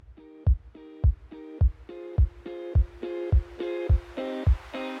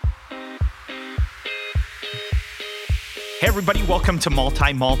Hey everybody, welcome to Multi,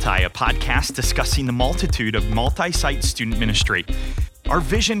 a podcast discussing the multitude of multi-site student ministry. Our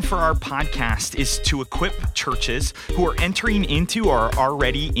vision for our podcast is to equip churches who are entering into or are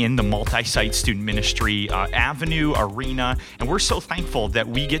already in the multi-site student ministry avenue, arena, and we're so thankful that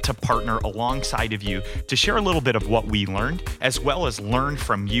we get to partner alongside of you to share a little bit of what we learned, as well as learn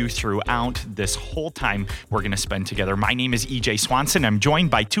from you throughout this whole time we're going to spend together. My name is EJ Swanson. I'm joined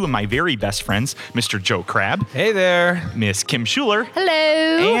by two of my very best friends, Mr. Joe Crabb. Hey there. Miss Kim Schuler.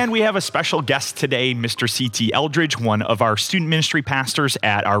 Hello. And we have a special guest today, Mr. C.T. Eldridge, one of our student ministry pastors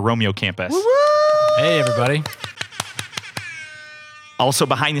at our Romeo campus. Woo-woo! Hey, everybody. Also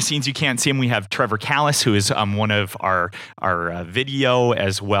behind the scenes, you can't see him, we have Trevor Callis, who is one of our video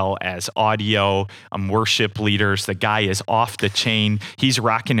as well as audio worship leaders. The guy is off the chain. He's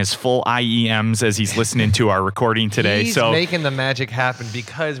rocking his full IEMs as he's listening to our recording today. He's making the magic happen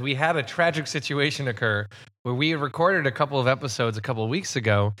because we had a tragic situation occur where we had recorded a couple of episodes a couple of weeks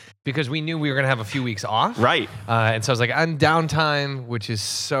ago because we knew we were going to have a few weeks off. Right. And so I was like, on downtime, which is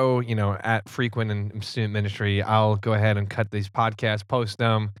so, at frequent in student ministry, I'll go ahead and cut these podcasts, post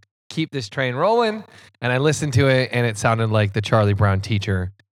them, keep this train rolling. And I listened to it and it sounded like the Charlie Brown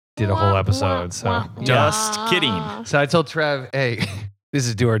teacher did a whole episode. So just kidding. So I told Trev, hey, this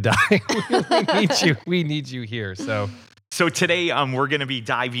is do or die. We need you. We need you here. So today we're going to be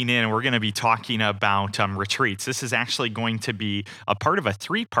diving in and we're going to be talking about retreats. This is actually going to be a part of a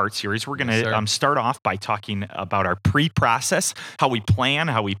 3-part series. We're going to start off by talking about our pre-process, how we plan,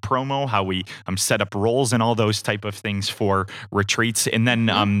 how we promo, how we set up roles and all those type of things for retreats. And then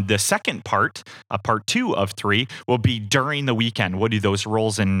the second part, part 2 of 3, will be during the weekend. What do those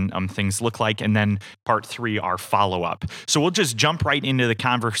roles and things look like? And then part 3, our follow-up. So we'll just jump right into the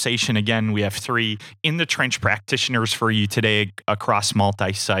conversation. Again, we have 3 in the trench practitioners for you today across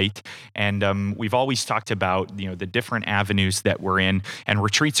multi-site, and we've always talked about the different avenues that we're in, and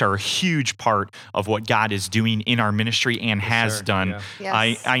retreats are a huge part of what God is doing in our ministry and has done. Yeah.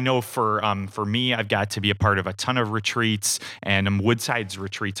 Yes. I know for me, I've got to be a part of a ton of retreats, and Woodside's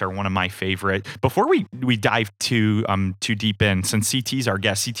retreats are one of my favorite. Before we dive too deep in, since CT's our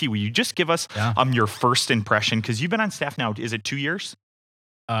guest, CT, will you just give us your first impression? Because you've been on staff now, is it 2 years?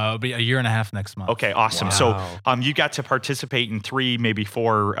 It'll be a year and a half next month. Okay, awesome. Wow. So you got to participate in 3, maybe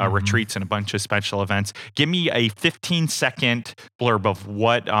 4 retreats and a bunch of special events. Give me a 15-second blurb of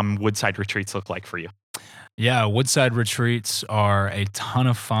what Woodside retreats look like for you. Yeah, Woodside retreats are a ton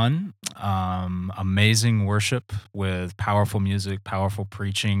of fun, amazing worship with powerful music, powerful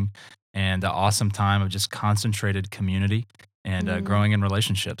preaching, and an awesome time of just concentrated community and growing in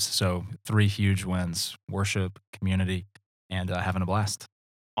relationships. So 3 huge wins: worship, community, and having a blast.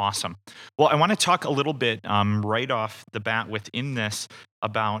 Awesome. Well, I want to talk a little bit right off the bat within this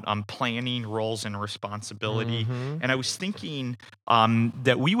about planning roles and responsibility. And I was thinking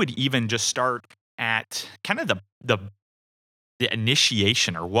that we would even just start at kind of the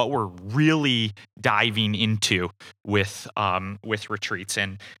initiation, or what we're really diving into with retreats.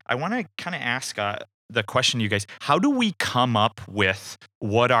 And I want to kind of ask the question to you guys: how do we come up with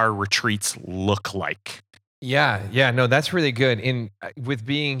what our retreats look like? Yeah, no, that's really good. With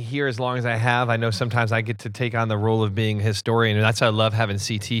being here as long as I have, I know sometimes I get to take on the role of being a historian, and that's why I love having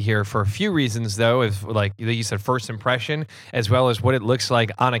CT here for a few reasons, though, is like you said, first impression, as well as what it looks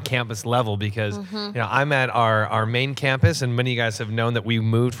like on a campus level, because I'm at our main campus, and many of you guys have known that we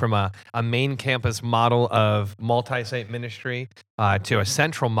moved from a main campus model of multi-site ministry to a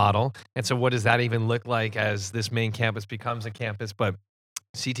central model. And so what does that even look like as this main campus becomes a campus? But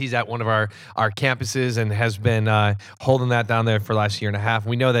CT's at one of our campuses and has been holding that down there for the last year and a half.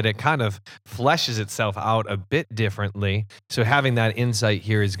 We know that it kind of fleshes itself out a bit differently. So having that insight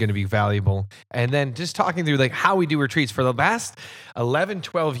here is going to be valuable. And then just talking through like how we do retreats. For the past 11,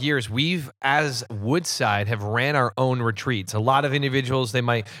 12 years, we've, as Woodside, have ran our own retreats. A lot of individuals, they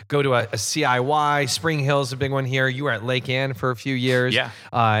might go to a CIY. Spring Hill's a big one here. You were at Lake Ann for a few years.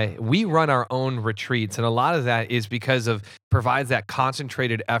 Yeah. We run our own retreats, and a lot of that is because of provides that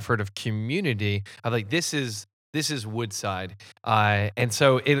concentrated effort of community of like, this is Woodside. And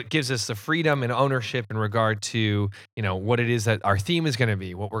so it gives us the freedom and ownership in regard to, what it is that our theme is going to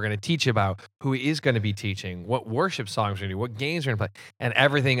be, what we're going to teach about, who is going to be teaching, what worship songs we're going to do, what games we're going to play, and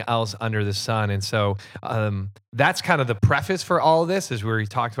everything else under the sun. And so that's kind of the preface for all of this, is where we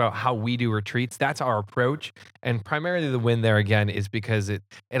talked about how we do retreats. That's our approach. And primarily the win there, again, is because it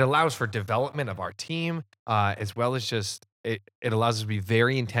allows for development of our team, as well as just it allows us to be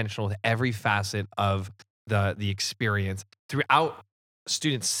very intentional with every facet of the experience throughout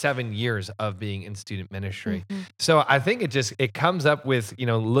students 7 years of being in student ministry. Mhm. So I think it comes up with,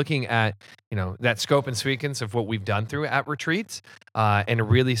 looking at, that scope and sequence of what we've done through at retreats, and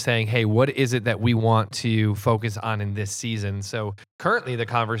really saying, hey, what is it that we want to focus on in this season? So currently the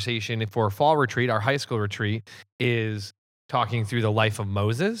conversation for fall retreat, our high school retreat, is talking through the life of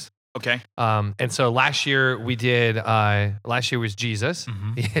Moses. Okay. And so last year we did. Last year was Jesus.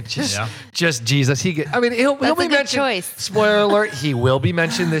 Yeah. Just Jesus. He'll That's be a good mentioned. choice. Spoiler alert: he will be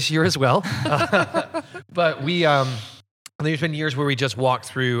mentioned this year as well. But there's been years where we just walked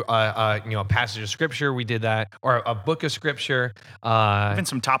through a passage of scripture. We did that, or a book of scripture. Even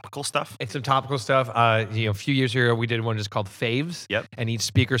some topical stuff. And some topical stuff. A few years ago, we did one just called Faves. Yep. And each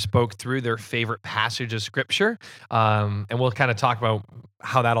speaker spoke through their favorite passage of scripture. And we'll kind of talk about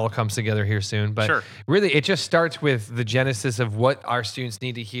how that all comes together here soon. But Sure. really, it just starts with the genesis of what our students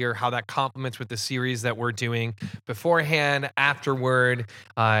need to hear, how that complements with the series that we're doing beforehand, afterward.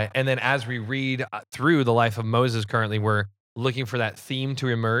 And then as we read through the life of Moses currently, we're looking for that theme to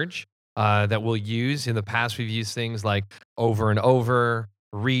emerge that we'll use. In the past, we've used things like over and over,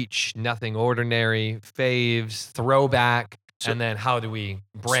 reach, nothing ordinary, faves, throwback. And then how do we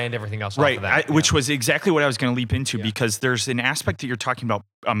brand everything else off of that? Which was exactly what I was going to leap into, Yeah. because there's an aspect that you're talking about,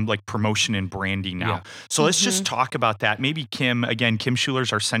 like promotion and branding now. Yeah. So let's just talk about that. Maybe Kim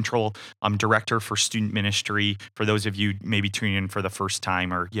Schuler's our central director for student ministry. For those of you maybe tuning in for the first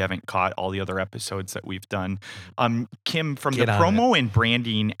time or you haven't caught all the other episodes that we've done. Kim, from Get the on promo and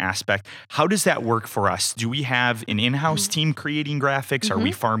branding aspect, how does that work for us? Do we have an in-house team creating graphics? Are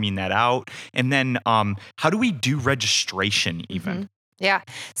we farming that out? And then how do we do registration even? Yeah.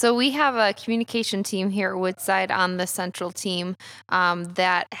 So we have a communication team here at Woodside on the central team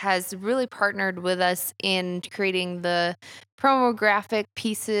that has really partnered with us in creating the promo graphic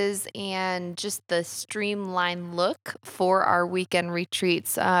pieces and just the streamlined look for our weekend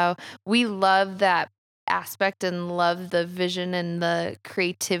retreats. We love that aspect and love the vision and the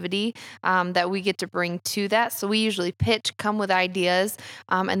creativity that we get to bring to that. So we usually pitch, come with ideas,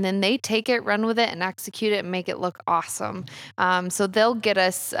 and then they take it, run with it, and execute it and make it look awesome. So they'll get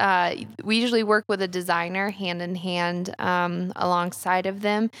us, we usually work with a designer hand in hand alongside of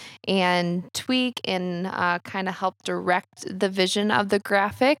them and tweak and kind of help direct the vision of the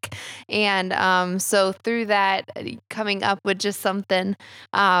graphic. And so through that, coming up with just something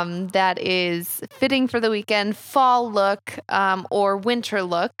that is fitting for the weekend, fall look or winter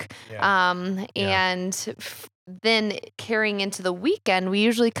look. And then carrying into the weekend, we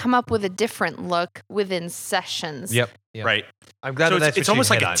usually come up with a different look within sessions. Yep. Right. I'm glad So that's it's what you almost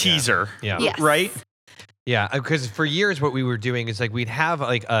like hit a on, teaser. Yeah. Yes. Right? Yeah, because for years what we were doing is like we'd have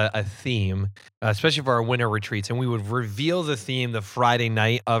like a theme, especially for our winter retreats, and we would reveal the theme the Friday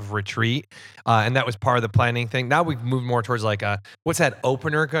night of retreat, and that was part of the planning thing. Now we've moved more towards like what's that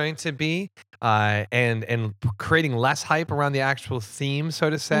opener going to be, and creating less hype around the actual theme, so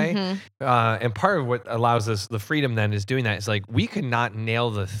to say. And part of what allows us the freedom then is doing that is like we could not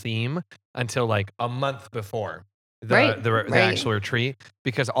nail the theme until like a month before the actual retreat,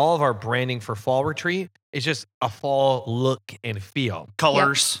 because all of our branding for fall retreat is just a fall look and feel.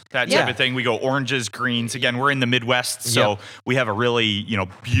 Colors, that type of thing. We go oranges, greens. Again, we're in the Midwest, so we have a really,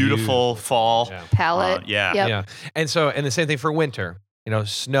 beautiful fall palette. Yeah. And the same thing for winter.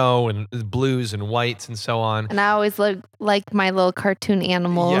 Snow and blues and whites and so on. And I always look like my little cartoon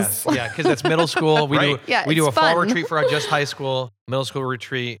animals. Yes, because that's middle school. We do a fall fun. retreat for our just high school, middle school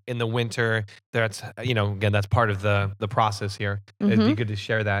retreat in the winter. That's again, that's part of the process here. It'd be good to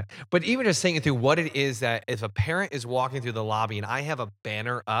share that. But even just thinking through what it is that if a parent is walking through the lobby and I have a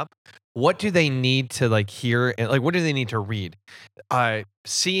banner up, what do they need to like hear and like what do they need to read?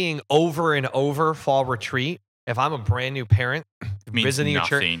 Seeing over and over fall retreat. If I'm a brand new parent visiting your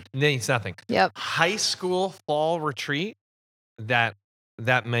church, it means nothing. Yep. High school fall retreat, that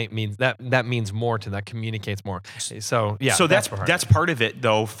means more to that, communicates more. So that's part of it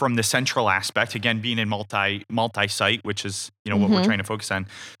though, from the central aspect, again being in multi-site, which is what we're trying to focus on.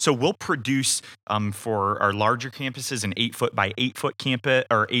 So we'll produce for our larger campuses an 8-foot by 8-foot campus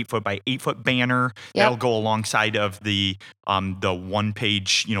or 8-foot by 8-foot banner that'll go alongside of the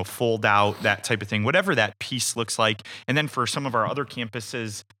 1-page fold out, that type of thing, whatever that piece looks like. And then for some of our other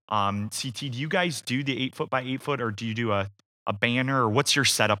campuses, CT, do you guys do the 8-foot by 8-foot or do you do a banner, or what's your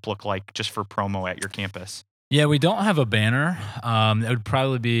setup look like just for promo at your campus? Yeah, we don't have a banner. It would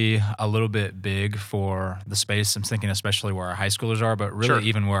probably be a little bit big for the space. I'm thinking especially where our high schoolers are, but really Sure.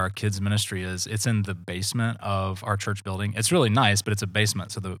 even where our kids' ministry is. It's in the basement of our church building. It's really nice, but it's a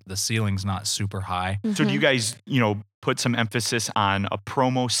basement, so the ceiling's not super high. So do you guys, put some emphasis on a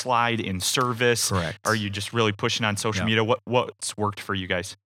promo slide in service? Correct. Are you just really pushing on social media? What's worked for you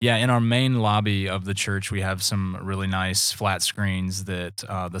guys? Yeah, in our main lobby of the church, we have some really nice flat screens that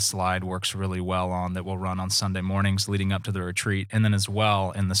the slide works really well on that will run on Sunday mornings leading up to the retreat. And then as well,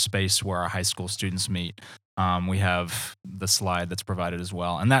 in the space where our high school students meet, we have the slide that's provided as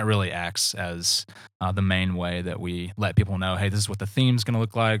well. And that really acts as the main way that we let people know, hey, this is what the theme's going to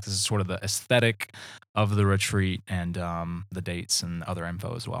look like. This is sort of the aesthetic of the retreat and the dates and other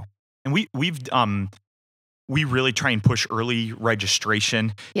info as well. And we really try and push early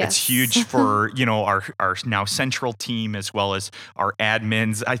registration. Yes. It's huge for, our now central team as well as our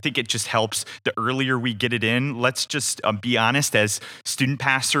admins. I think it just helps the earlier we get it in. Let's just be honest, as student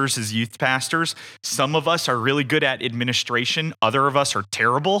pastors, as youth pastors, some of us are really good at administration. Other of us are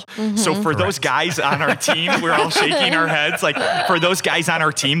terrible. So for those guys on our team, we're all shaking our heads. Like for those guys on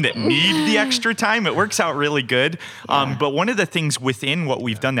our team that need the extra time, it works out really good. But one of the things within what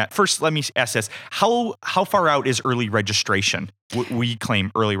we've done that, first, let me ask this. How far out is early registration? We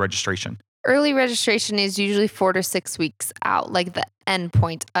claim early registration. Early registration is usually 4 to 6 weeks out, like the end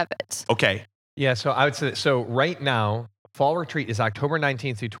point of it. Okay. Yeah, so I would say so right now, fall retreat is October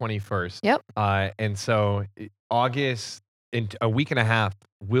 19th through 21st. Yep. And so August, in a week and a half,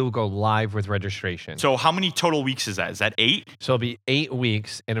 we'll go live with registration. So how many total weeks is that? Is that 8? So it'll be 8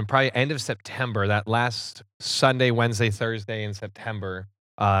 weeks, and in probably end of September, that last Sunday, Wednesday, Thursday in September,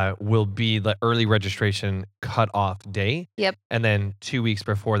 will be the early registration cutoff day. Yep. And then 2 weeks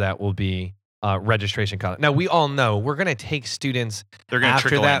before that will be registration cutoff. Now, we all know we're going to take students They're going to after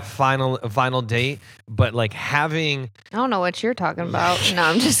trickle that in. final date, but like having I don't know what you're talking about. No,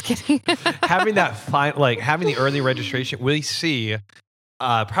 I'm just kidding. having that having the early registration, we see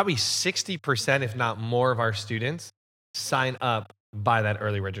probably 60%, if not more, of our students sign up by that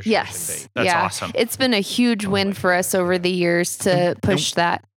early registration Yes. date. That's awesome. It's been a huge win for us over the years to push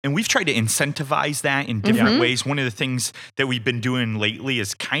that. And we've tried to incentivize that in different ways. One of the things that we've been doing lately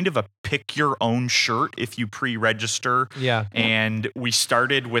is kind of a pick your own shirt if you pre-register. Yeah. And we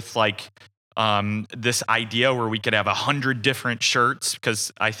started with this idea where we could have 100 different shirts,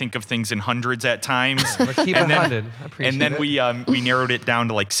 because I think of things in hundreds at times. Let's keep it 100. I appreciate And then it. we narrowed it down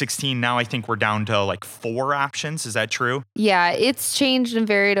to 16. Now I think we're down to 4 options. Is that true? Yeah, it's changed and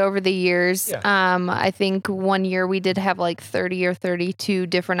varied over the years. Yeah. I think one year we did have 30 or 32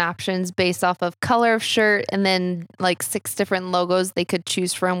 different options based off of color of shirt, and then 6 different logos they could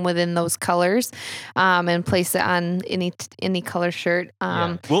choose from within those colors, and place it on any color shirt.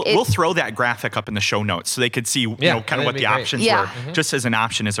 We'll throw that graphic up in the show notes so they could see kind of that'd what be the great. options Yeah. were, just as an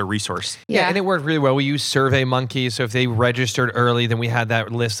option, as a resource. Yeah, and it worked really well. We used SurveyMonkey, so if they registered early, then we had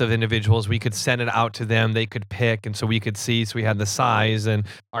that list of individuals. We could send it out to them. They could pick, and so we could see. So we had the size, and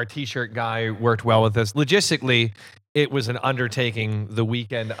our T-shirt guy worked well with us. Logistically, it was an undertaking the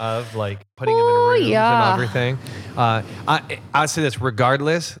weekend of putting them in rooms yeah. and everything. I'd say this,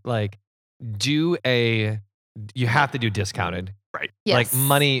 regardless, you have to do discounted. Right. Yes.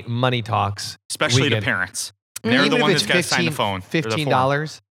 Money talks. Especially weekend. to parents. They're the Even one if that's got to sign the phone. or the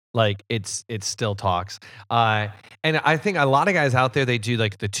form. $15, it's still talks. And I think a lot of guys out there, they do the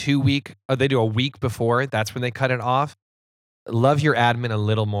 2 week, or they do a week before. That's when they cut it off. Love your admin a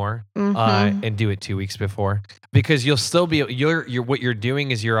little more, and do it 2 weeks before, because you'll still be what you're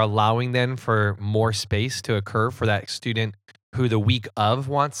doing is you're allowing then for more space to occur for that student who the week of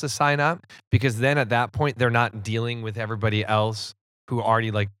wants to sign up, because then at that point they're not dealing with everybody else who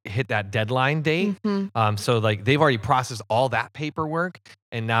already hit that deadline date. So they've already processed all that paperwork,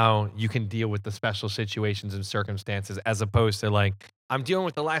 and now you can deal with the special situations and circumstances, as opposed to I'm dealing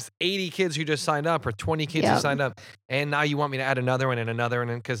with the last 80 kids who just signed up, or 20 kids who signed up, and now you want me to add another one and another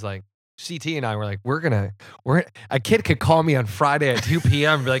one, because CT and I were a kid could call me on Friday at 2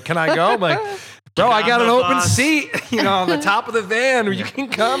 p.m. and be like, can I go? I'm like, bro, I got an open seat, on the top of the van. You can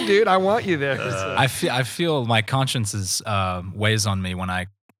come, dude. I want you there. I feel my conscience is weighs on me when I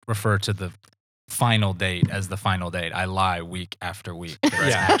refer to the final date as the final date. I lie week after week.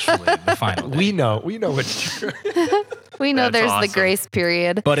 It's actually the final date. We know it's true. We know That's there's awesome. the grace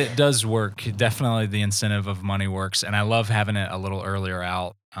period. But it does work. Definitely the incentive of money works. And I love having it a little earlier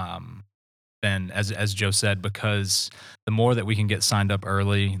out. then as Joe said, because the more that we can get signed up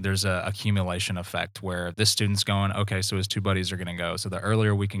early, there's a accumulation effect where this student's going, okay, so his two buddies are going to go. So the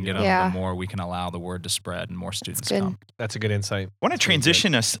earlier we can get them, Yeah. the more we can allow the word to spread and more students good. come. That's a good insight. I want to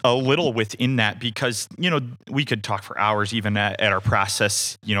transition us a little within that because, we could talk for hours even at our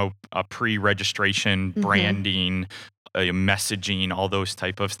process, pre-registration, branding, messaging, all those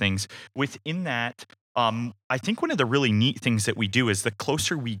type of things. Within that, I think one of the really neat things that we do is the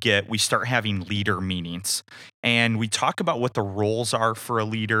closer we get, we start having leader meetings. And we talk about what the roles are for a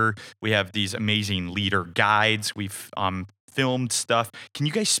leader. We have these amazing leader guides. We've filmed stuff. Can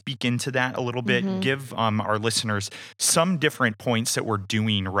you guys speak into that a little bit? Mhm. Give our listeners some different points that we're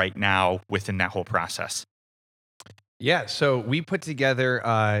doing right now within that whole process. Yeah, so we put together,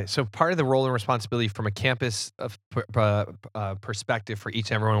 so part of the role and responsibility from a campus perspective for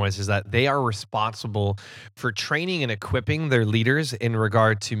each and every one of us is that they are responsible for training and equipping their leaders in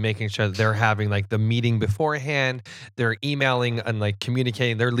regard to making sure that they're having like the meeting beforehand, they're emailing and like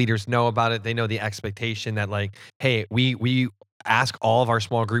communicating, their leaders know about it, they know the expectation that like, hey, we ask all of our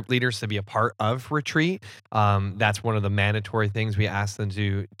small group leaders to be a part of retreat. That's one of the mandatory things we ask them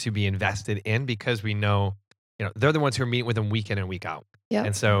to be invested in because we know they're the ones who are meeting with them week in and week out. Yep.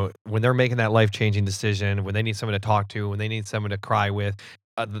 And so when they're making that life-changing decision, when they need someone to talk to, when they need someone to cry with,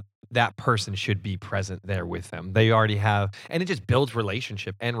 that person should be present there with them. They already have, and it just builds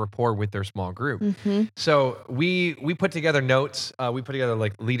relationship and rapport with their small group. Mhm. So we put together notes. We put together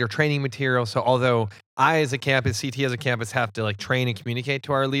like leader training material. So although I as a campus, CT as a campus have to like train and communicate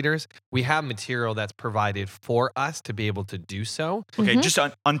to our leaders, we have material that's provided for us to be able to do so. Okay, Mhm. just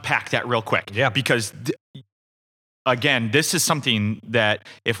unpack that real quick. Yeah. Because again, this is something that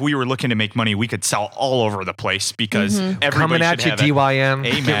if we were looking to make money, we could sell all over the place because Mhm. everybody Coming at should you, have it. DYM.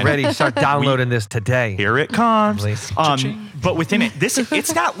 Amen. Get ready. Start downloading this today. Here it comes. Please. But within it,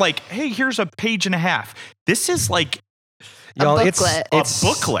 it's not like, hey, here's a page and a half. This is like, Y'all, booklet. It's A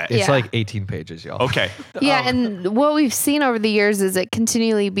booklet. It's Yeah. like 18 pages, y'all. okay, Yeah, and what we've seen over the years is it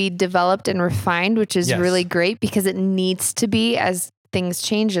continually be developed and refined, which is Yes. really great because it needs to be as things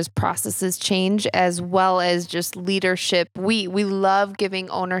change, as processes change, as well as just leadership. We love giving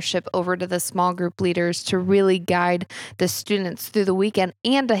ownership over to the small group leaders to really guide the students through the weekend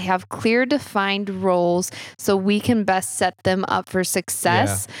and to have clear defined roles so we can best set them up for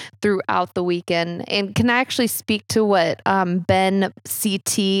success throughout the weekend. And can I actually speak to what Ben,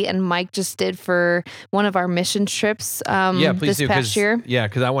 CT, and Mike just did for one of our mission trips Yeah, please this do. past year? Yeah,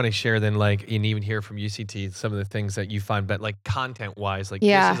 because I want to share then, like, and even hear from UCT some of the things that you find, but like content-wise, like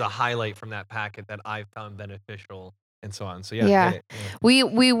Yeah. this is a highlight from that packet that I found beneficial and so on. So yeah, Yeah. hit it.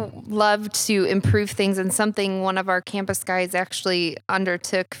 We love to improve things, and something one of our campus guys actually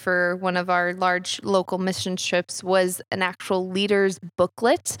undertook for one of our large local mission trips was an actual leaders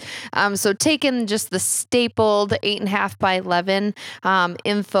booklet. So taking just the stapled 8.5 by 11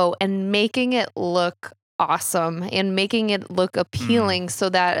 info and making it look awesome and making it look appealing so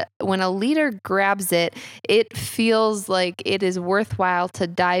that when a leader grabs it, it feels like it is worthwhile to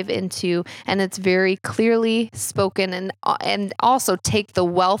dive into, and it's very clearly spoken, and also take the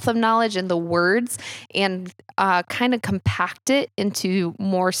wealth of knowledge and the words and kind of compact it into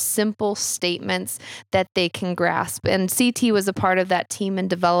more simple statements that they can grasp. And CT was a part of that team and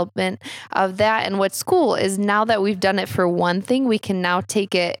development of that. And what's cool is now that we've done it for one thing, we can now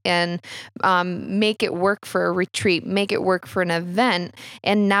take it and make it work for a retreat, make it work for an event.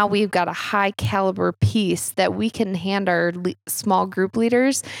 And now we've got a high caliber piece that we can hand our small group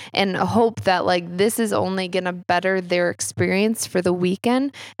leaders and hope that like this is only going to better their experience for the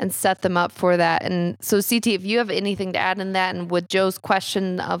weekend and set them up for that. And so CT, if you have anything to add in that, and with Joe's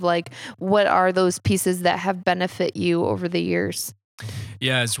question of like, what are those pieces that have benefit you over the years?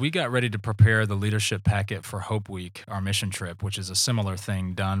 Yeah, as we got ready to prepare the leadership packet for Hope Week, our mission trip, which is a similar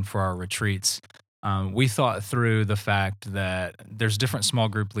thing done for our retreats, we thought through the fact that there's different small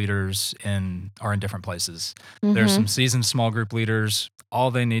group leaders are in different places. There's some seasoned small group leaders.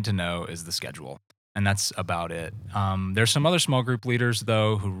 All they need to know is the schedule, and that's about it. There's some other small group leaders,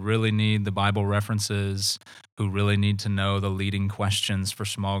 though, who really need the Bible references, who really need to know the leading questions for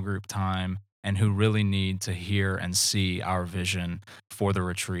small group time, and who really need to hear and see our vision for the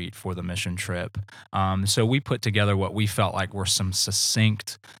retreat, for the mission trip. So we put together what we felt like were some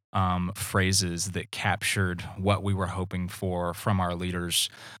succinct phrases that captured what we were hoping for from our leaders.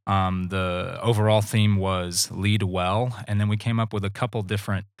 The overall theme was lead well, and then we came up with a couple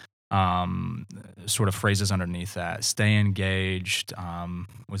different sort of phrases underneath that. Stay engaged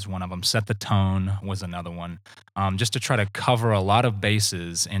was one of them. Set the tone was another one. Just to try to cover a lot of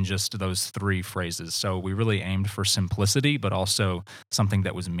bases in just those 3 phrases. So we really aimed for simplicity, but also something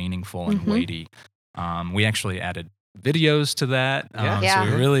that was meaningful and weighty. We actually added videos to that. So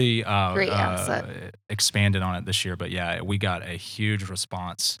we really expanded on it this year. But yeah, we got a huge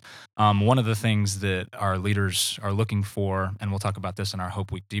response. One of the things that our leaders are looking for, and we'll talk about this in our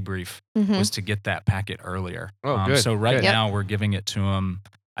Hope Week debrief, was to get that packet earlier. Oh, good. So right now we're giving it to them,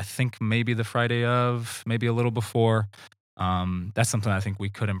 I think maybe the Friday of, maybe a little before. That's something I think we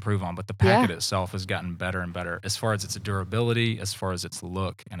could improve on, but the packet itself has gotten better and better as far as its durability, as far as its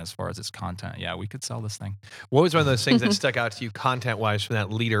look, and as far as its content. Yeah, we could sell this thing. What was one of those things that stuck out to you content-wise from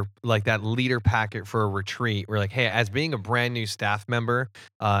that leader packet for a retreat? We're like, hey, as being a brand new staff member,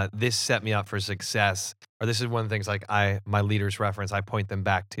 this set me up for success. Or this is one of the things like my leaders reference, I point them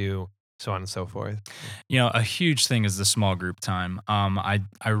back to, so on and so forth. A huge thing is the small group time. I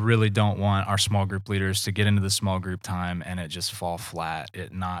really don't want our small group leaders to get into the small group time and it just fall flat,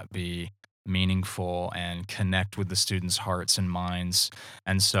 it not be meaningful and connect with the students' hearts and minds.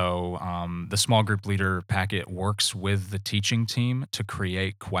 And so the small group leader packet works with the teaching team to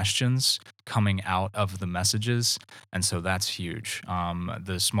create questions coming out of the messages. And so that's huge.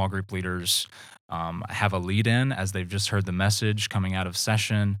 The small group leaders have a lead in as they've just heard the message coming out of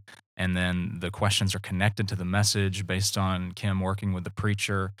session. And then the questions are connected to the message based on Kim working with the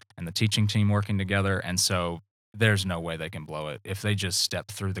preacher and the teaching team working together. And so there's no way they can blow it. If they just step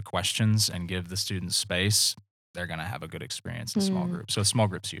through the questions and give the students space, they're going to have a good experience in small groups. So small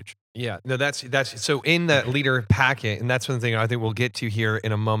groups huge. Yeah, no, that's so in that leader packet, and that's one thing I think we'll get to here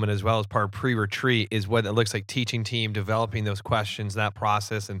in a moment as well as part of pre-retreat is what it looks like teaching team developing those questions, that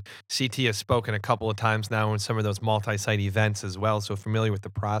process. And CT has spoken a couple of times now in some of those multi-site events as well, so familiar with the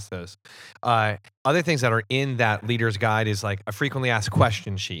process. Other things that are in that leader's guide is like a frequently asked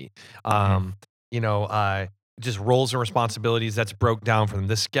question sheet. Just roles and responsibilities that's broke down for them,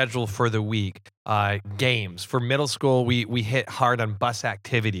 the schedule for the week, games. For middle school, we hit hard on bus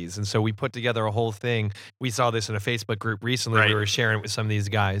activities. And so we put together a whole thing. We saw this in a Facebook group recently. Right. We were sharing it with some of these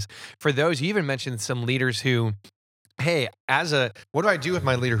guys. For those, you even mentioned some leaders who, hey, what do I do with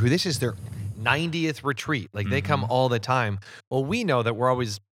my leader who this is their 90th retreat? Like they come all the time. Well, we know that we're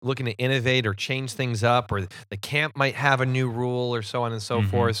always looking to innovate or change things up, or the camp might have a new rule or so on and so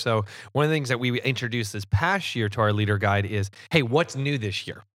forth. So one of the things that we introduced this past year to our leader guide is, hey, what's new this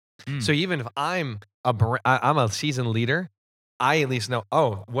year? So even if I'm a seasoned leader, I at least know,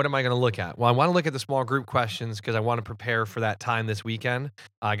 what am I going to look at? Well, I want to look at the small group questions because I want to prepare for that time this weekend.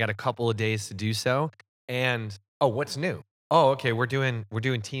 I got a couple of days to do so. And, what's new? Oh, okay, we're doing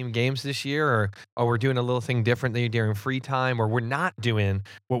team games this year, or we're doing a little thing differently during free time, or we're not doing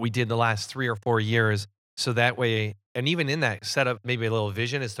what we did the last 3 or 4 years. So that way, and even in that, set up maybe a little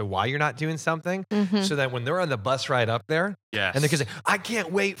vision as to why you're not doing something, so that when they're on the bus ride up there, and they're gonna say, I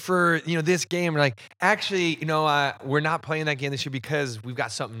can't wait for this game. We're like, actually, we're not playing that game this year because we've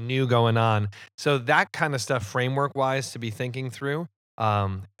got something new going on. So that kind of stuff, framework wise, to be thinking through.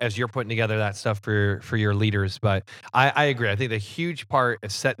 As you're putting together that stuff for your leaders. But I agree. I think the huge part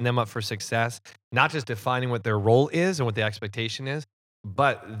is setting them up for success, not just defining what their role is and what the expectation is,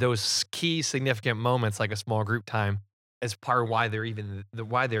 but those key significant moments like a small group time as part of why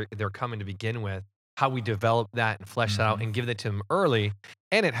they're coming to begin with, how we develop that and flesh that out and give that to them early.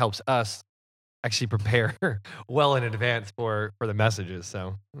 And it helps us actually prepare well in advance for the messages.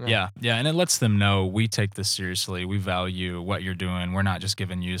 So yeah, and it lets them know we take this seriously. We value what you're doing. We're not just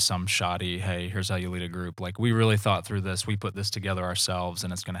giving you some shoddy, hey, here's how you lead a group. Like we really thought through this. We put this together ourselves,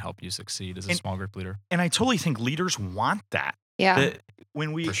 and it's going to help you succeed as a small group leader. And I totally think leaders want that. Yeah.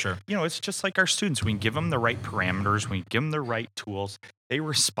 When we, for sure. It's just like our students. We give them the right parameters. We give them the right tools. They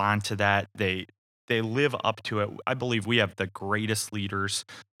respond to that. They live up to it. I believe we have the greatest leaders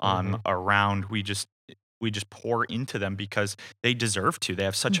around. We just pour into them because they deserve to. They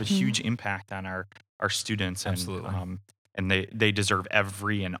have such a huge impact on our students. Absolutely. And they deserve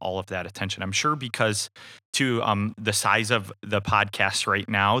every and all of that attention. I'm sure because to the size of the podcast right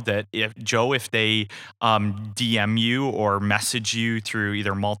now, that if they DM you or message you through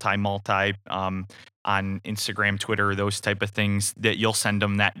either multi on Instagram, Twitter, those type of things, that you'll send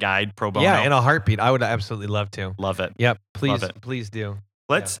them that guide pro bono. Yeah, in a heartbeat. I would absolutely love to. Love it. Yep. Please do.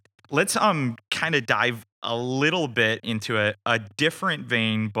 Let's kind of dive a little bit into a different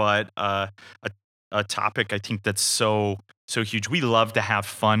vein, but a topic I think that's so huge. We love to have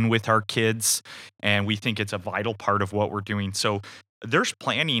fun with our kids, and we think it's a vital part of what we're doing. So there's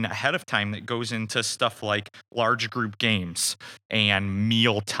planning ahead of time that goes into stuff like large group games and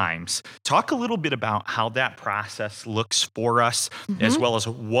meal times. Talk a little bit about how that process looks for us, as well as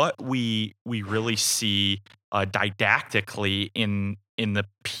what we really see didactically in the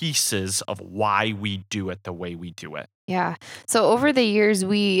pieces of why we do it the way we do it. Yeah. So over the years,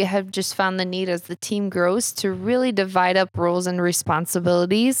 we have just found the need as the team grows to really divide up roles and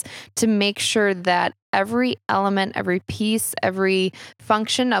responsibilities to make sure that every element, every piece, every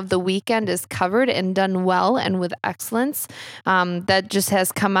function of the weekend is covered and done well and with excellence. That just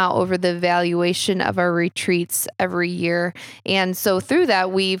has come out over the evaluation of our retreats every year. And so through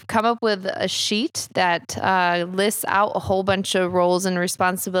that, we've come up with a sheet that lists out a whole bunch of roles and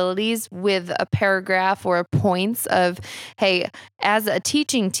responsibilities with a paragraph or points of, hey, as a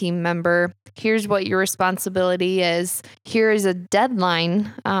teaching team member, here's what your responsibility is. Here is a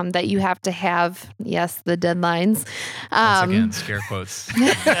deadline that you have to have. Yes, the deadlines. Once again, scare quotes.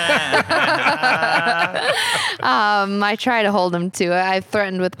 I try to hold them to it. I've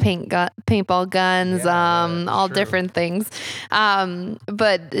threatened with paintball guns, all true. Different things.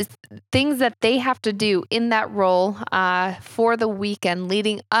 But things that they have to do in that role for the weekend,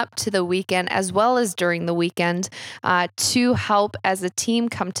 leading up to the weekend, as well as during the weekend, to help as a team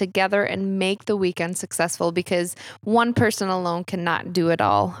come together and make the weekend successful, because one person alone cannot do it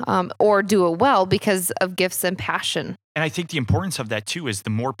all or do it well because of gifts and passion. And I think the importance of that too is the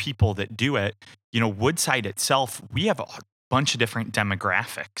more people that do it, Woodside itself, we have a bunch of different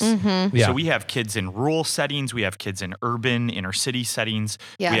demographics. Yeah. So we have kids in rural settings, we have kids in urban, inner city settings,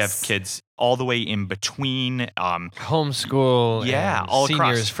 Yes. we have kids all the way in between. Homeschool, Yeah, and all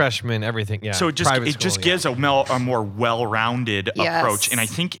seniors, across. freshmen, everything. Yeah. So it just gives a more well-rounded Yes. approach. And I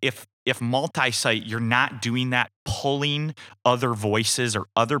think if multi-site, you're not doing that, pulling other voices or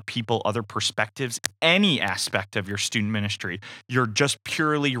other people, other perspectives, any aspect of your student ministry, you're just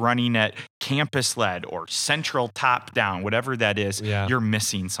purely running it campus-led or central top-down, whatever that is, you're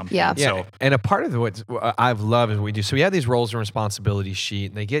missing something. Yeah. So, and a part of what I've loved is what we do. So we have these roles and responsibilities sheet,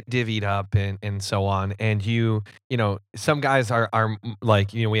 and they get divvied up and so on. And some guys are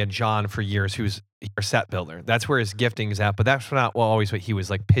like, we had John for years, who's our set builder. That's where his gifting is at, but that's not always what he was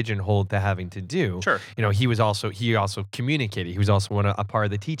like pigeonholed to having to do. Sure. He also communicated. He was also a part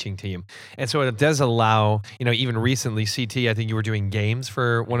of the teaching team. And so it does allow, even recently CT, I think you were doing games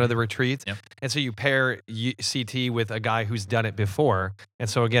for one of the retreats. Yep. And so you pair CT with a guy who's done it before. And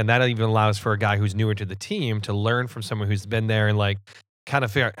so again, that even allows for a guy who's newer to the team to learn from someone who's been there and like kind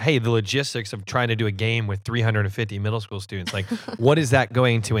of figure out, hey, the logistics of trying to do a game with 350 middle school students, like what is that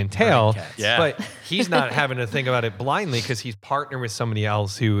going to entail? Yeah. But he's not having to think about it blindly because he's partnered with somebody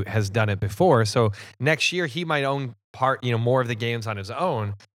else who has done it before. So next year he might own more of the games on his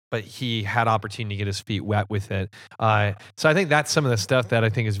own, but he had opportunity to get his feet wet with it. So I think that's some of the stuff that I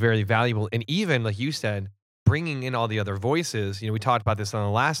think is very valuable. And even like you said, bringing in all the other voices, we talked about this on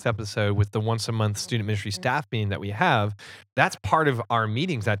the last episode with the once a month student ministry staff meeting that we have. That's part of our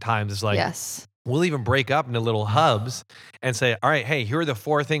meetings at times is like, Yes. We'll even break up into little hubs and say, all right, hey, here are the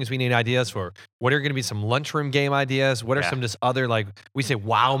 4 things we need ideas for. What are going to be some lunchroom game ideas? What are some just other, like we say,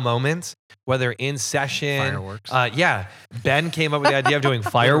 wow moments, whether in session. Fireworks. Ben came up with the idea of doing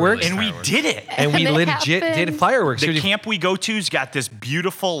fireworks. and we did it. And we And it legit did happened. fireworks. The camp we go to's got this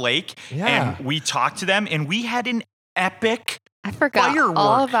beautiful lake, Yeah. and we talked to them, and we had an epic I forgot firework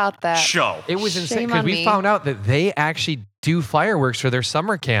all about that. show. It was insane Shame because on we me. found out that they actually do fireworks for their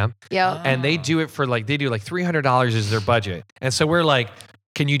summer camp. Yep. And they do it for they do like $300 is their budget. And so we're like,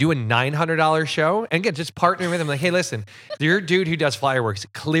 can you do a $900 show? And again, just partner with them. Like, hey, listen, your dude who does fireworks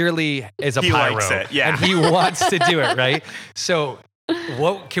clearly is a He pyro. likes it, yeah. And he wants to do it, right? So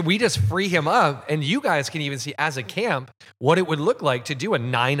what can we just free him up? And you guys can even see as a camp what it would look like to do a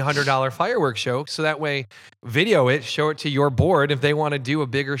 $900 fireworks show. So that way, video it, show it to your board if they want to do a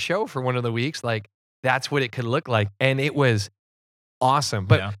bigger show for one of the weeks. Like that's what it could look like. And it was awesome.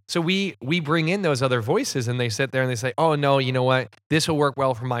 But so we bring in those other voices and they sit there and they say, oh no, you know what? This will work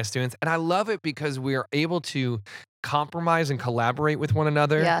well for my students. And I love it because we are able to compromise and collaborate with one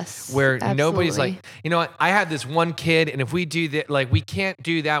another. Yes, Where nobody's absolutely. like, you know what? I have this one kid, and if we do that, like we can't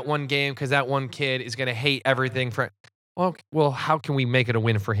do that one game because that one kid is going to hate everything for. Well, how can we make it a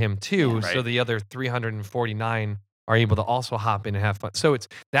win for him too? Yeah, So right. the other 349 are able to also hop in and have fun. So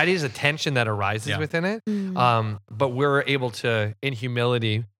that is a tension that arises within it. But we're able to, in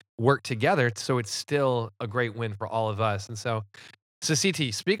humility, work together. So it's still a great win for all of us. And so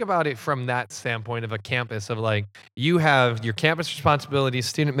CT, speak about it from that standpoint of a campus of like, you have your campus responsibilities,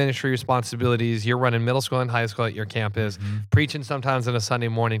 student ministry responsibilities, you're running middle school and high school at your campus, preaching sometimes on a Sunday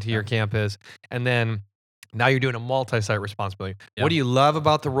morning to your campus. And then Now you're doing a multi-site responsibility. Yeah. What do you love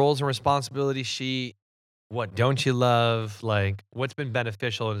about the roles and responsibilities sheet? What don't you love? Like, what's been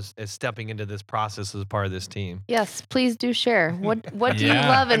beneficial as stepping into this process as part of this team? Yes, please do share. What do you Yeah.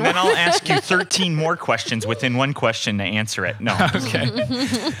 love And then what- I'll ask you 13 more questions within one question to answer it. No. Okay.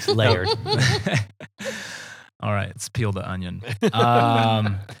 It's layered. All right, let's peel the onion.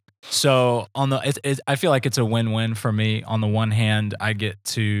 So I feel like it's a win-win for me. On the one hand, I get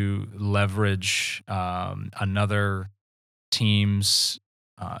to leverage another team's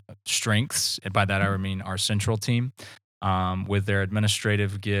strengths. And by that I mean our central team, with their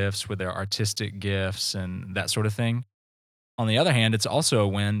administrative gifts, with their artistic gifts, and that sort of thing. On the other hand, it's also a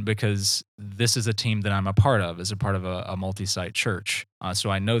win because this is a team that I'm a part of, as a part of a multi-site church. So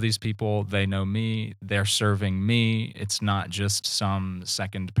I know these people, they know me, they're serving me. It's not just some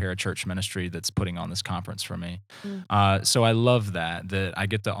second parachurch ministry that's putting on this conference for me. So I love that I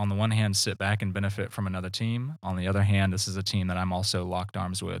get to, on the one hand, sit back and benefit from another team. On the other hand, this is a team that I'm also locked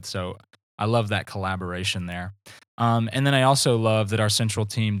arms with. So I love that collaboration there. And then I also love that our central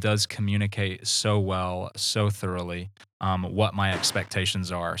team does communicate so well, so thoroughly, what my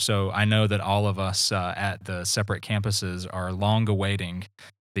expectations are. So I know that all of us at the separate campuses are long awaiting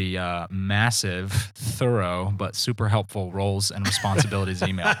the massive, thorough, but super helpful roles and responsibilities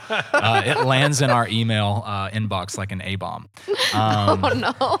email. It lands in our email inbox like an A-bomb. Oh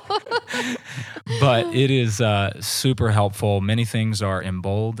no. But it is super helpful. Many things are in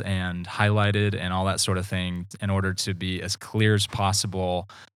bold and highlighted and all that sort of thing in order to be as clear as possible.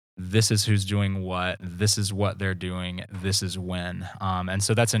 This is who's doing what. This is what they're doing. This is when. And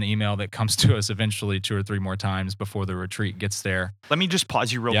so that's an email that comes to us eventually 2 or 3 more times before the retreat gets there. Let me just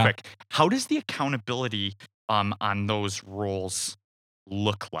pause you real Yeah. quick. How does the accountability on those roles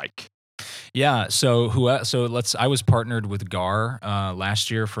look like? Yeah, I was partnered with GAR last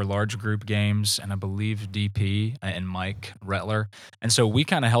year for large group games, and I believe DP and Mike Rettler, and so we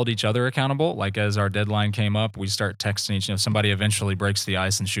kind of held each other accountable. Like as our deadline came up, we start texting each. Somebody eventually breaks the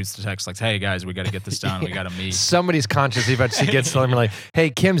ice and shoots the text like, "Hey guys, we got to get this done. We got to meet." Somebody's conscious if she gets to them like, hey,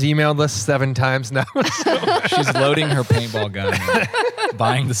 Kim's emailed us 7 times now. She's loading her paintball gun, and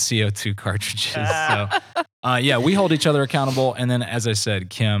buying the CO2 cartridges. So, yeah, we hold each other accountable, and then as I said,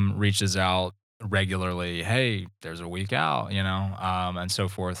 Kim reaches out regularly. Hey, there's a week out, and so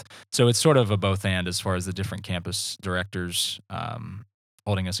forth. So it's sort of a both and as far as the different campus directors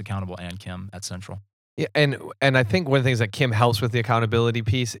holding us accountable, and Kim at Central. Yeah, and I think one of the things that Kim helps with the accountability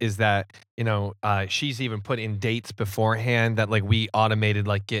piece is that she's even put in dates beforehand that like we automated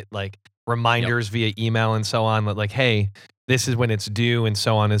get reminders via email and so on. Like, hey, this is when it's due, and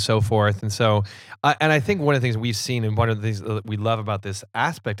so on and so forth. And so, and I think one of the things we've seen, and one of the things that we love about this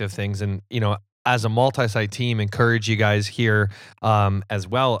aspect of things, and as a multi-site team, encourage you guys here as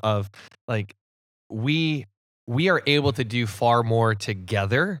well. Of like, we are able to do far more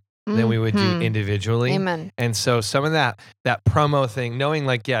together than we would do individually. Amen. And so some of that promo thing, knowing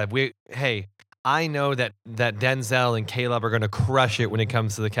I know that Denzel and Caleb are going to crush it when it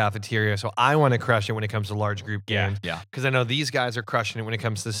comes to the cafeteria. So I want to crush it when it comes to large group games. Yeah. Because I know these guys are crushing it when it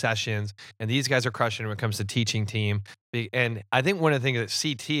comes to sessions, and these guys are crushing it when it comes to teaching team. And I think one of the things that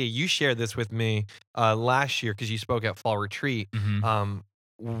CT, you shared this with me last year because you spoke at Fall Retreat. One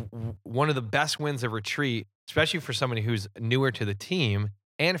of the best wins of Retreat, especially for somebody who's newer to the team,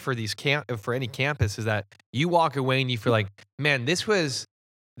 and for for any campus, is that you walk away and you feel like, man, this was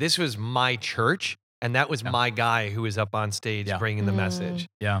my church, and that was my guy who was up on stage bringing the message.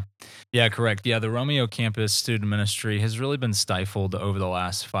 Yeah, correct. Yeah, the Romeo campus student ministry has really been stifled over the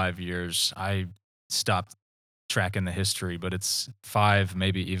last 5 years. I stopped tracking the history, but it's 5,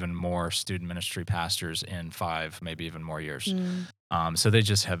 maybe even more student ministry pastors in 5, maybe even more years. So they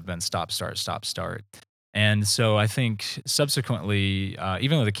just have been stop, start. And so I think subsequently,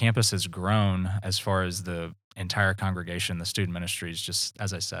 even though the campus has grown as far as the entire congregation, the student ministries, just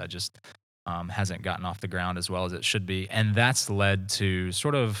as I said, hasn't gotten off the ground as well as it should be. And that's led to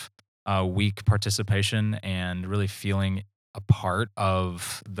sort of weak participation and really feeling a part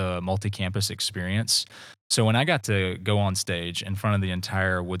of the multi-campus experience. So when I got to go on stage in front of the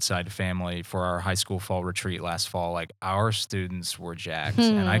entire Woodside family for our high school fall retreat last fall, like our students were jacked,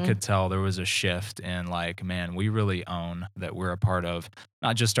 and I could tell there was a shift in like, man, we really own that we're a part of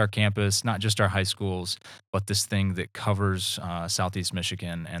not just our campus, not just our high schools, but this thing that covers Southeast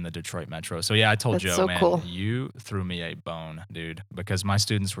Michigan and the Detroit Metro. So yeah, I told That's Joe, so man, cool. you threw me a bone, dude, because my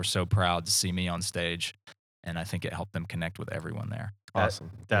students were so proud to see me on stage. And I think it helped them connect with everyone there. Awesome.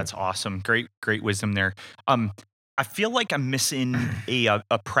 That's awesome. Great wisdom there. I feel like I'm missing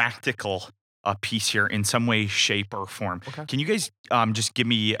a practical piece here in some way, shape, or form. Okay. Can you guys just give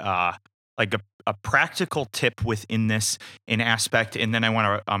me like a practical tip within this in aspect, and then I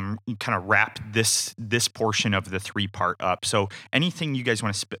want to kind of wrap this portion of the 3-part up. So anything you guys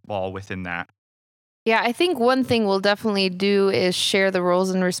want to spitball within that? Yeah, I think one thing we'll definitely do is share the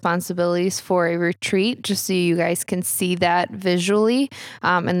roles and responsibilities for a retreat, just so you guys can see that visually,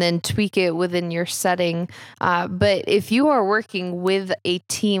 and then tweak it within your setting. But if you are working with a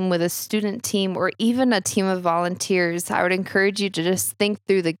team, with a student team, or even a team of volunteers, I would encourage you to just think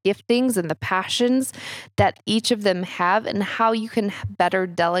through the giftings and the passions that each of them have and how you can better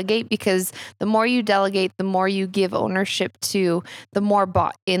delegate, because the more you delegate, the more you give ownership to, the more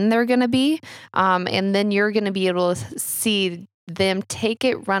bought in they're going to be. And then you're going to be able to see them take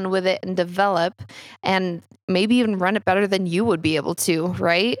it, run with it, and develop, and maybe even run it better than you would be able to,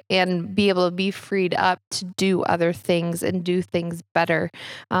 right? And be able to be freed up to do other things and do things better.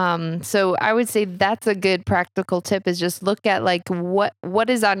 So I would say that's a good practical tip, is just look at like what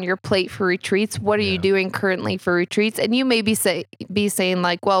is on your plate for retreats. What are you doing currently for retreats? And you may be saying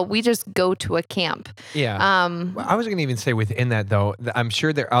like, well, we just go to a camp. Yeah. I was going to even say within that though, I'm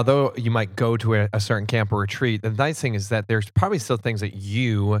sure although you might go to a certain camp or retreat, the nice thing is that there's probably still things that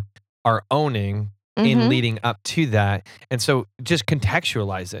you are owning in leading up to that. And so just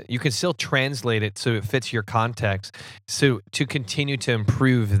contextualize it. You can still translate it so it fits your context. So to continue to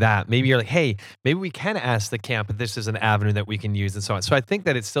improve that, maybe you're like, hey, maybe we can ask the camp if this is an avenue that we can use and so on. So I think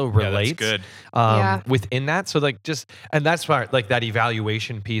that it still relates within that. So like and that's why like that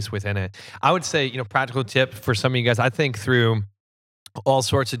evaluation piece within it. I would say, practical tip for some of you guys, I think through all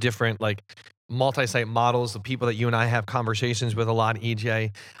sorts of different like multi-site models, the people that you and I have conversations with a lot,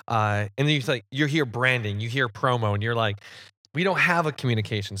 EJ, and then you hear branding, you hear promo, and you're like, we don't have a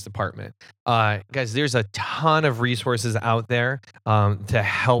communications department. Guys, there's a ton of resources out there to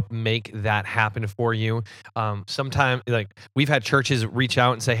help make that happen for you. Sometimes, like, we've had churches reach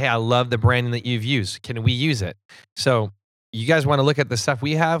out and say, hey, I love the branding that you've used. Can we use it? So you guys want to look at the stuff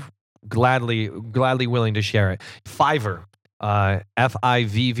we have? Gladly willing to share it. Fiverr.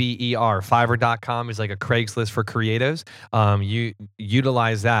 Fivver, Fiverr.com is like a Craigslist for creatives. You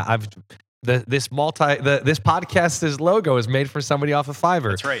utilize that. This podcast's logo is made for somebody off of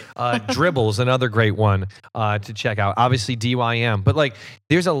Fiverr. That's right. Dribble's another great one to check out. Obviously DYM, but like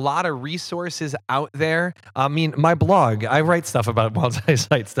there's a lot of resources out there. I mean, my blog, I write stuff about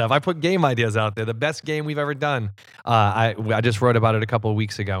multi-site stuff. I put game ideas out there. The best game we've ever done. I just wrote about it a couple of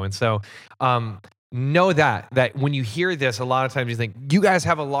weeks ago, and so. Know that when you hear this, a lot of times you think, you guys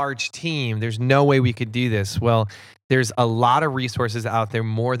have a large team. There's no way we could do this. Well, there's a lot of resources out there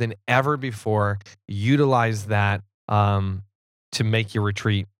more than ever before. Utilize that to make your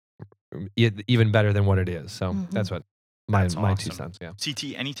retreat even better than what it is. So that's what my 2 cents. Yeah.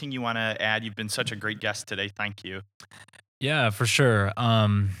 CT, anything you want to add? You've been such a great guest today. Thank you. Yeah, for sure.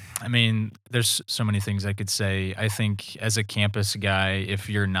 I mean, there's so many things I could say. I think as a campus guy, if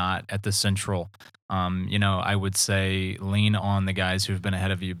you're not at the central, I would say lean on the guys who've been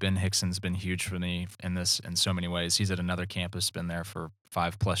ahead of you. Ben Hickson's been huge for me in so many ways. He's at another campus, been there for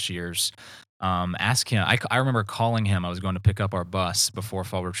 5+ years. Ask him. I remember calling him. I was going to pick up our bus before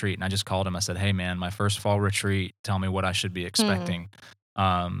fall retreat, and I just called him. I said, hey, man, my first fall retreat, tell me what I should be expecting.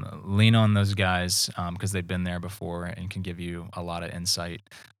 Lean on those guys because they've been there before and can give you a lot of insight.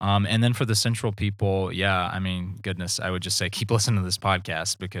 And then for the central people, I mean, goodness, I would just say keep listening to this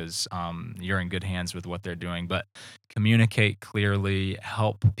podcast because you're in good hands with what they're doing. But communicate clearly,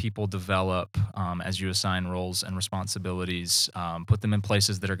 help people develop as you assign roles and responsibilities. Put them in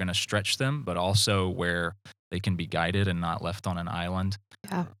places that are going to stretch them, but also where they can be guided and not left on an island.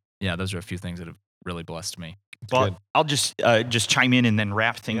 Yeah, those are a few things that have really blessed me. Well, I'll just chime in and then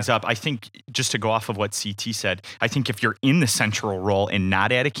wrap things up. I think just to go off of what CT said, I think if you're in the central role and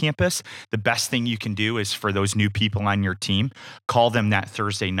not at a campus, the best thing you can do is for those new people on your team, call them that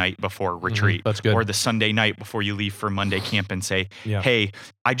Thursday night before retreat. That's good. Or the Sunday night before you leave for Monday camp and say, hey,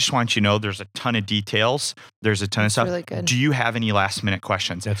 I just want you to know there's a ton of details. There's a ton of stuff. Really good. Do you have any last minute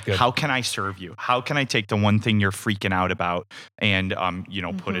questions? That's good. How can I serve you? How can I take the one thing you're freaking out about and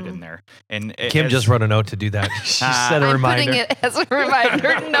put it in there? And Kim just wrote a note to do that. She set a I'm reminder. putting it as a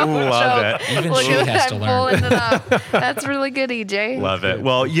reminder. No Love joke. it. Even Look she at has that, to learn. pulling it up. That's really good, EJ. Love it.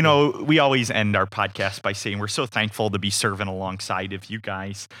 Well, we always end our podcast by saying we're so thankful to be serving alongside of you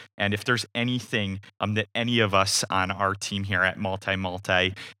guys. And if there's anything that any of us on our team here at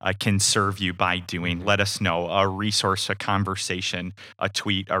Multi can serve you by doing, let us know. A resource, a conversation, a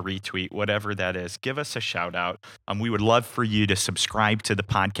tweet, a retweet, whatever that is, give us a shout out. We would love for you to subscribe to the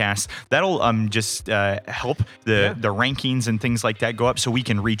podcast. That'll just help the rankings and things like that go up so we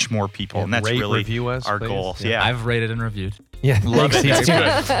can reach more people. And that's rate, really review us, our please. goal. Yeah. I've rated and reviewed. Yeah, Love it. thanks, That's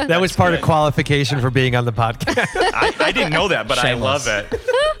CT. good. That was part of qualification for being on the podcast. I didn't know that, but Shameless. I love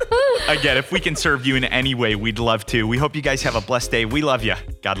it. Again, if we can serve you in any way, we'd love to. We hope you guys have a blessed day. We love you.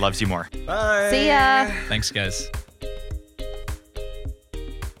 God loves you more. See ya. Thanks, guys.